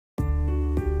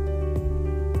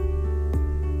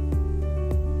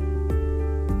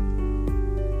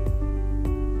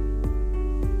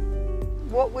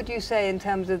would you say in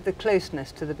terms of the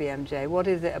closeness to the BMJ? What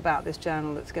is it about this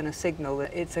journal that's going to signal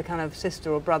that it's a kind of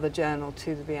sister or brother journal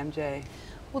to the BMJ?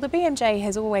 Well, the BMJ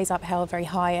has always upheld very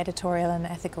high editorial and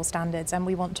ethical standards, and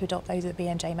we want to adopt those at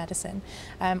BMJ Medicine.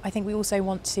 I think we also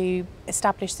want to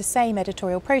establish the same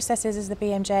editorial processes as the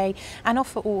BMJ and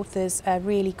offer authors a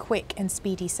really quick and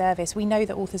speedy service. We know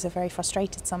that authors are very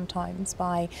frustrated sometimes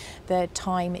by the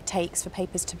time it takes for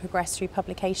papers to progress through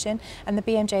publication, and the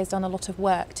BMJ has done a lot of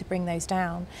work to bring those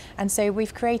down. And so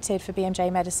we've created for BMJ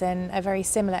Medicine a very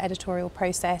similar editorial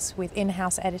process with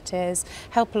in-house editors,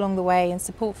 help along the way and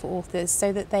support for authors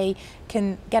so that they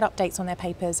can get updates on their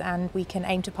papers, and we can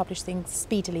aim to publish things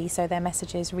speedily so their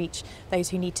messages reach those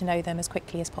who need to know them as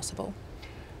quickly as possible.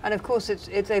 And of course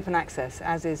it's open access,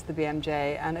 as is the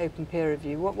BMJ, and open peer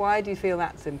review. Why do you feel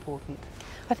that's important?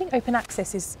 I think open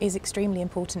access is extremely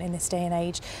important in this day and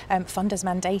age. Funders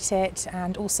mandate it,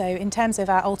 and also in terms of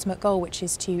our ultimate goal, which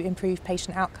is to improve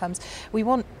patient outcomes, we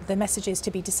want the messages to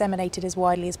be disseminated as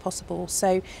widely as possible.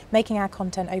 So making our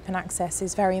content open access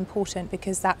is very important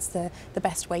because that's the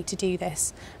best way to do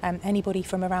this. Anybody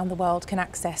from around the world can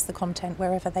access the content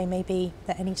wherever they may be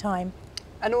at any time.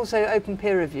 And also open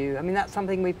peer review. I mean, that's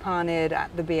something we pioneered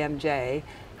at the BMJ,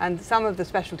 and some of the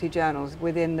specialty journals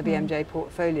within the BMJ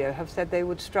portfolio have said they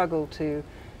would struggle to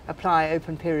apply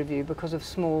open peer review because of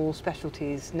small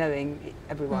specialties knowing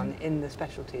everyone in the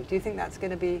specialty. Do you think that's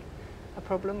going to be a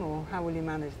problem, or how will you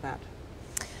manage that?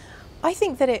 I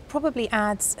think that it probably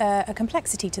adds a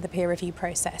complexity to the peer review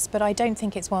process, but I don't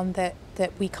think it's one that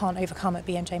we can't overcome at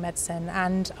BMJ Medicine.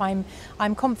 And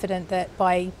I'm confident that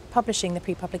by publishing the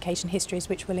pre-publication histories,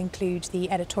 which will include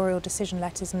the editorial decision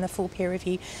letters and the full peer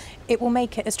review, it will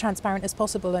make it as transparent as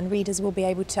possible, and readers will be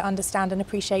able to understand and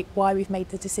appreciate why we've made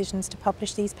the decisions to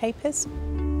publish these papers.